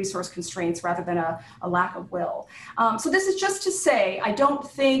 are due to resource constraints rather than a lack of will. So this is just to say, I don't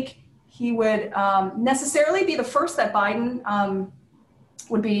think he would necessarily be the first that Biden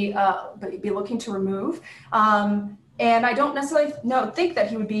would be looking to remove. And I don't necessarily think that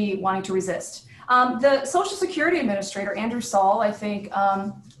he would be wanting to resist. The Social Security Administrator, Andrew Saul, I think,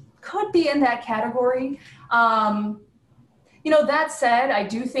 could be in that category. That said, I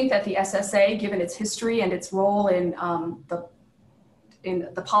do think that the SSA, given its history and its role in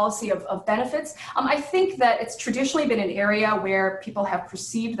the policy of benefits, I think that it's traditionally been an area where people have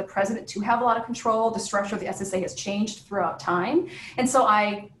perceived the president to have a lot of control. The structure of the SSA has changed throughout time. And so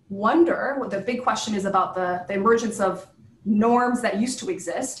I wonder, what the big question is about the emergence of norms that used to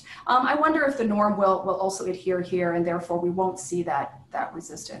exist. I wonder if the norm will also adhere here, and therefore we won't see that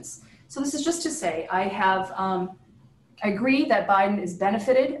resistance. So this is just to say, I agree that Biden is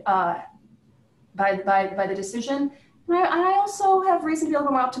benefited by the decision. And I also have reason to be a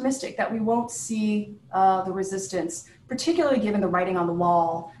little more optimistic that we won't see the resistance, particularly given the writing on the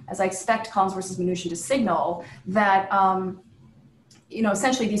wall, as I expect Collins versus Mnuchin to signal that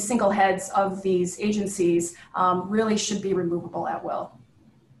essentially these single heads of these agencies really should be removable at will.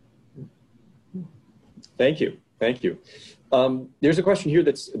 Thank you. Thank you. There's a question here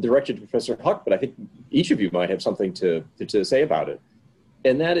that's directed to Professor Huq, but I think each of you might have something to say about it.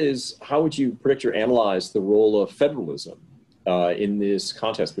 And that is, how would you predict or analyze the role of federalism in this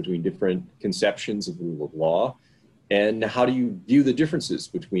contest between different conceptions of the rule of law? And how do you view the differences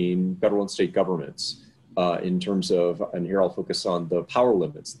between federal and state governments in terms of, and here I'll focus on the power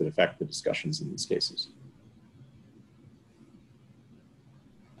limits that affect the discussions in these cases?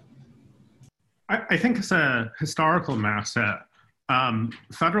 I think as a historical matter,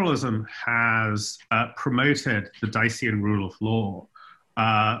 federalism has promoted the Diceian rule of law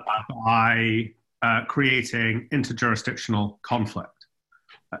by creating interjurisdictional conflict.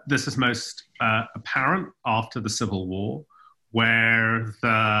 This is most apparent after the Civil War, where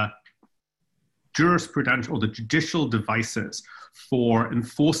the jurisprudential, or the judicial devices for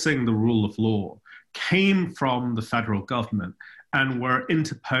enforcing the rule of law came from the federal government and were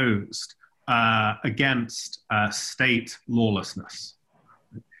interposed against state lawlessness.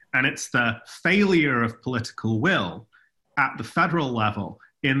 And it's the failure of political will at the federal level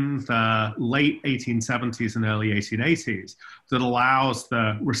in the late 1870s and early 1880s that allows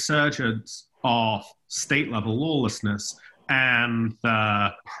the resurgence of state-level lawlessness and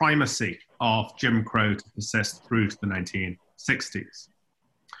the primacy of Jim Crow to persist through to the 1960s.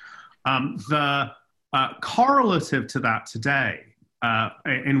 The correlative to that today,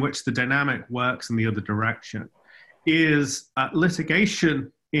 in which the dynamic works in the other direction, is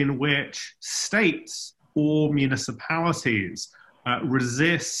litigation in which states or municipalities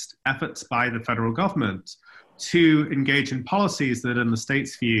resist efforts by the federal government to engage in policies that, in the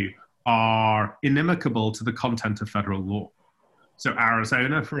state's view, are inimical to the content of federal law. So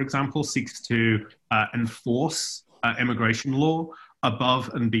Arizona, for example, seeks to enforce immigration law above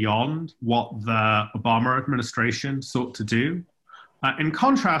and beyond what the Obama administration sought to do. In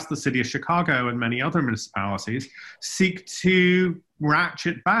contrast, the city of Chicago and many other municipalities seek to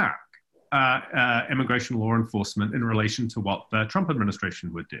ratchet back immigration law enforcement in relation to what the Trump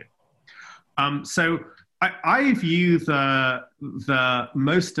administration would do. So I view the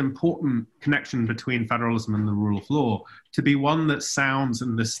most important connection between federalism and the rule of law to be one that sounds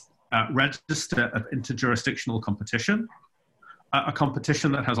in this register of interjurisdictional competition, a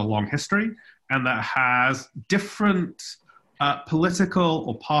competition that has a long history and that has different political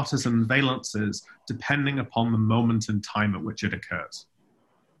or partisan valences depending upon the moment in time at which it occurs.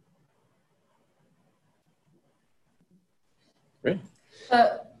 Great.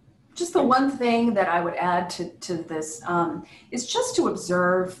 Just the one thing that I would add to this is just to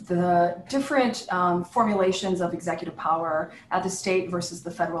observe the different formulations of executive power at the state versus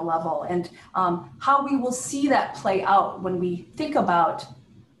the federal level, and how we will see that play out when we think about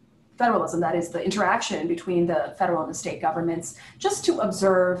federalism, that is the interaction between the federal and the state governments, just to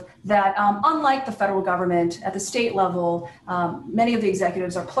observe that unlike the federal government, at the state level, many of the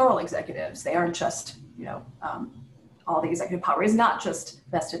executives are plural executives. They aren't just all the executive power is not just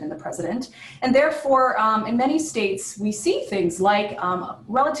vested in the president. And therefore, in many states, we see things like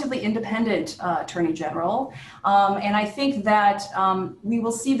relatively independent attorney general. And I think that we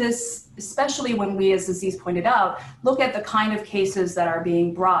will see this, especially when we, as Aziz pointed out, look at the kind of cases that are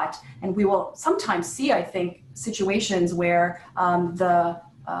being brought. And we will sometimes see, I think, situations where the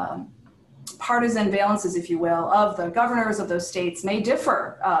partisan valences, if you will, of the governors of those states may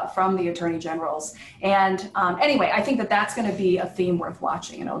differ from the attorney generals. And anyway, I think that that's going to be a theme worth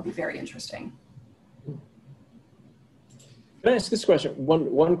watching, and it'll be very interesting. Can I ask this question?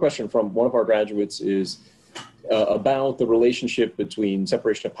 One question from one of our graduates is about the relationship between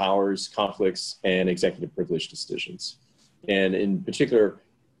separation of powers, conflicts, and executive privilege decisions. And in particular,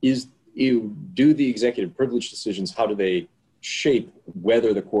 do the executive privilege decisions, how do they shape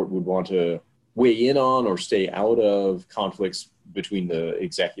whether the court would want to weigh in on or stay out of conflicts between the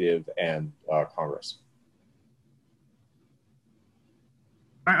executive and Congress?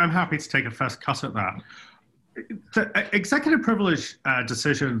 I'm happy to take a first cut at that. The executive privilege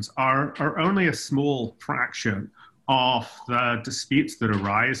decisions are only a small fraction of the disputes that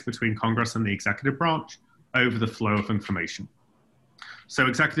arise between Congress and the executive branch over the flow of information. So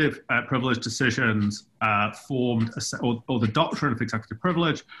executive privilege decisions formed, or the doctrine of executive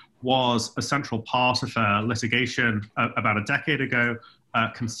privilege was a central part of litigation about a decade ago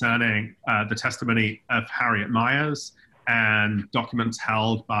concerning the testimony of Harriet Miers and documents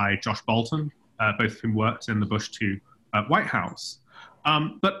held by Josh Bolten, both of whom worked in the Bush II White House.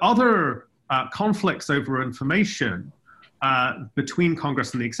 But other conflicts over information between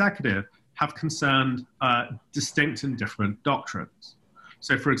Congress and the executive have concerned distinct and different doctrines.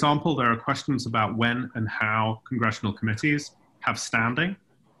 So, for example, there are questions about when and how congressional committees have standing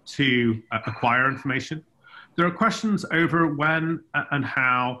to acquire information. There are questions over when and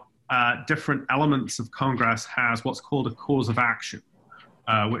how different elements of Congress has what's called a cause of action,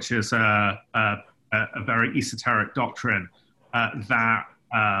 which is a very esoteric doctrine that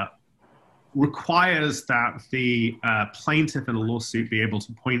requires that the plaintiff in a lawsuit be able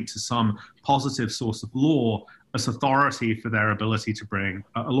to point to some positive source of law as authority for their ability to bring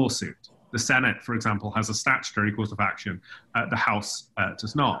a lawsuit. The Senate, for example, has a statutory cause of action. The House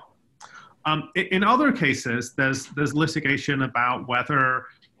does not. In other cases, there's litigation about whether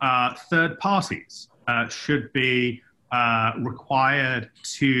third parties should be required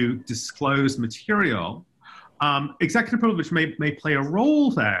to disclose material. Executive privilege may play a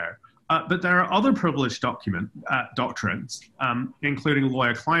role there, but there are other privilege doctrines, including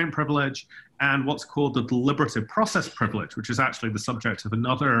lawyer-client privilege and what's called the deliberative process privilege, which is actually the subject of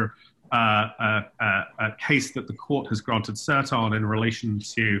another case that the court has granted cert on in relation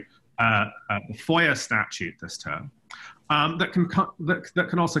to the FOIA statute this term, that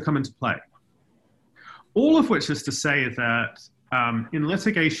can also come into play. All of which is to say that in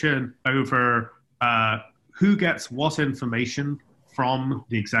litigation over who gets what information from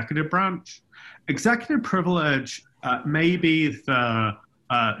the executive branch, executive privilege may be the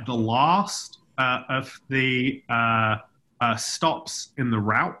last of the stops in the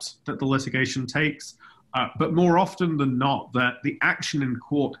route that the litigation takes, but more often than not, that the action in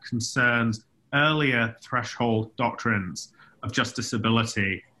court concerns earlier threshold doctrines of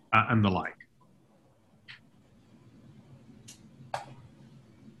justiciability and the like.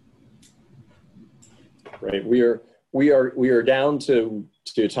 Right. We are down to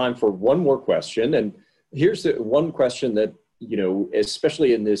time for one more question, and here's the one question that, you know,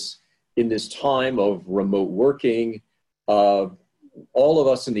 especially in this time of remote working, all of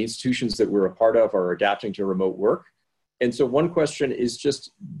us in the institutions that we're a part of are adapting to remote work. And so one question is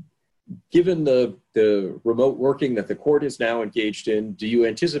just, given the remote working that the court is now engaged in, do you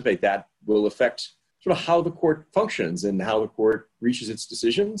anticipate that will affect sort of how the court functions and how the court reaches its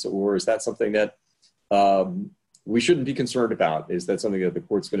decisions? Or is that something that we shouldn't be concerned about? Is that something that the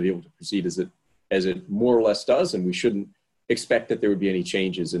court's going to be able to proceed as it more or less does, and we shouldn't expect that there would be any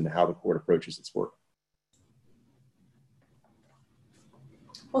changes in how the court approaches its work?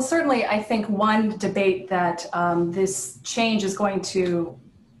 Well, certainly, I think one debate that this change is going to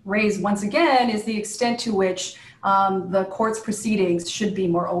raise once again is the extent to which the court's proceedings should be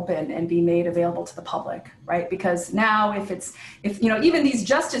more open and be made available to the public, right? Because now if you know, even these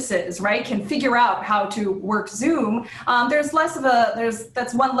justices, right, can figure out how to work Zoom, that's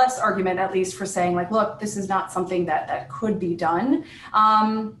one less argument, at least, for saying, like, look, this is not something that could be done.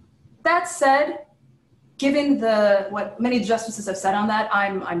 That said, given what many justices have said on that,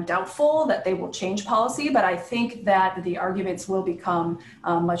 I'm doubtful that they will change policy, but I think that the arguments will become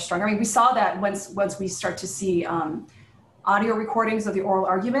much stronger. I mean, we saw that once we start to see audio recordings of the oral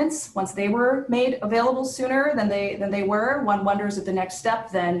arguments, once they were made available sooner than they were, one wonders if the next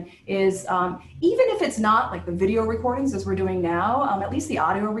step then is, even if it's not like the video recordings as we're doing now, at least the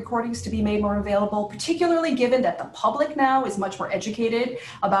audio recordings to be made more available, particularly given that the public now is much more educated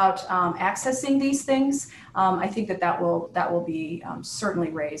about accessing these things. I think that will be certainly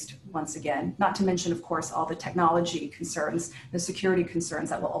raised once again, not to mention, of course, all the technology concerns, the security concerns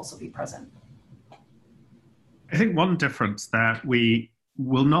that will also be present. I think one difference that we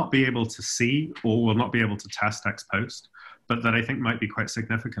will not be able to see or will not be able to test ex post, but that I think might be quite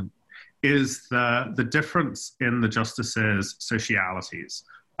significant, is the difference in the justices' socialities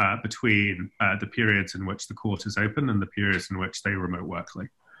between the periods in which the court is open and the periods in which they remote workly.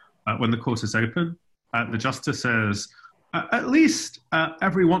 When the court is open, the justices, at least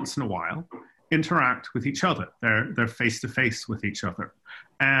every once in a while, interact with each other. They're face-to-face with each other.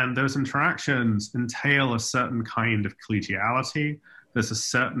 And those interactions entail a certain kind of collegiality. There's a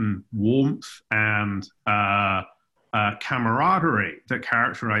certain warmth and camaraderie that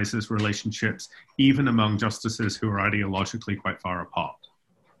characterizes relationships even among justices who are ideologically quite far apart.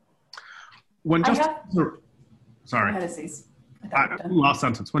 When justices are, sorry, go ahead, Aziz. last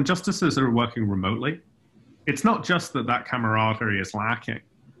sentence. When justices are working remotely, it's not just that camaraderie is lacking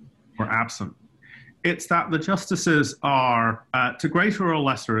or absent. It's that the justices are, to greater or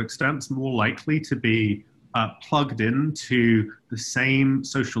lesser extents, more likely to be plugged into the same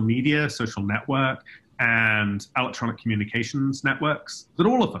social media, social network, and electronic communications networks that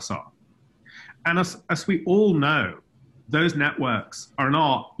all of us are. And as we all know, those networks are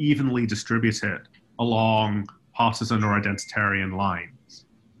not evenly distributed along partisan or identitarian lines.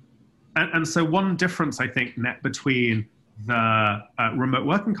 And so one difference, I think, between the remote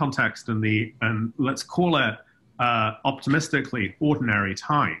working context and let's call it optimistically ordinary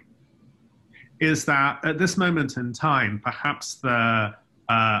time, is that at this moment in time, perhaps what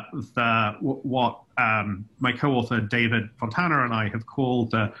my co-author David Fontana and I have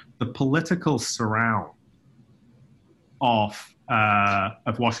called the political surround of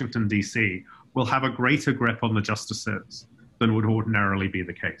Washington, D.C. will have a greater grip on the justices than would ordinarily be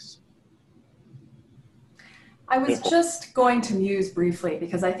the case. I was just going to muse briefly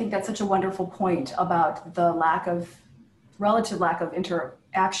because I think that's such a wonderful point about the relative lack of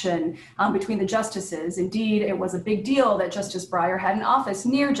interaction between the justices. Indeed, it was a big deal that Justice Breyer had an office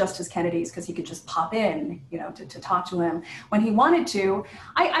near Justice Kennedy's because he could just pop in, to talk to him when he wanted to.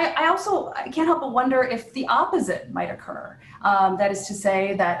 I can't help but wonder if the opposite might occur. That is to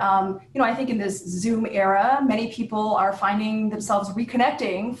say that, I think in this Zoom era, many people are finding themselves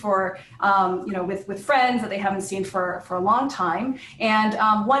reconnecting with friends that they haven't seen for a long time.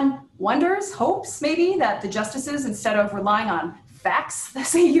 And one wonders, hopes maybe, that the justices, instead of relying on fax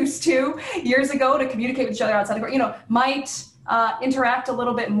as they used to years ago to communicate with each other outside the court, might interact a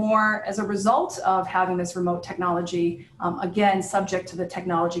little bit more as a result of having this remote technology, again, subject to the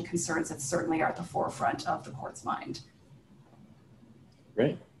technology concerns that certainly are at the forefront of the court's mind.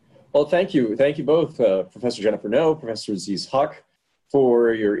 Great. Well, thank you. Thank you both, Professor Jennifer Nou, Professor Aziz Huq,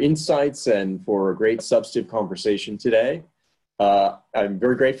 for your insights and for a great substantive conversation today. I'm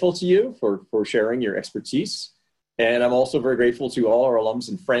very grateful to you for sharing your expertise. And I'm also very grateful to all our alums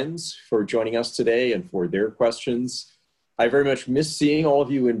and friends for joining us today and for their questions. I very much miss seeing all of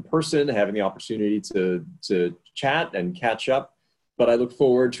you in person, having the opportunity to chat and catch up, but I look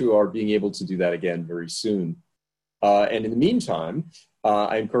forward to our being able to do that again very soon. And in the meantime,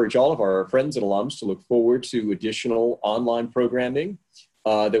 I encourage all of our friends and alums to look forward to additional online programming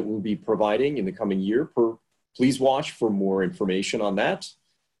that we'll be providing in the coming year. Please watch for more information on that.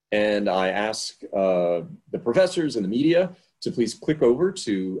 And I ask the professors and the media to please click over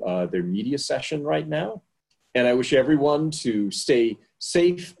to their media session right now. And I wish everyone to stay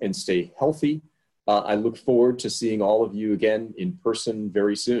safe and stay healthy. I look forward to seeing all of you again in person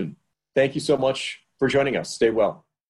very soon. Thank you so much for joining us. Stay well.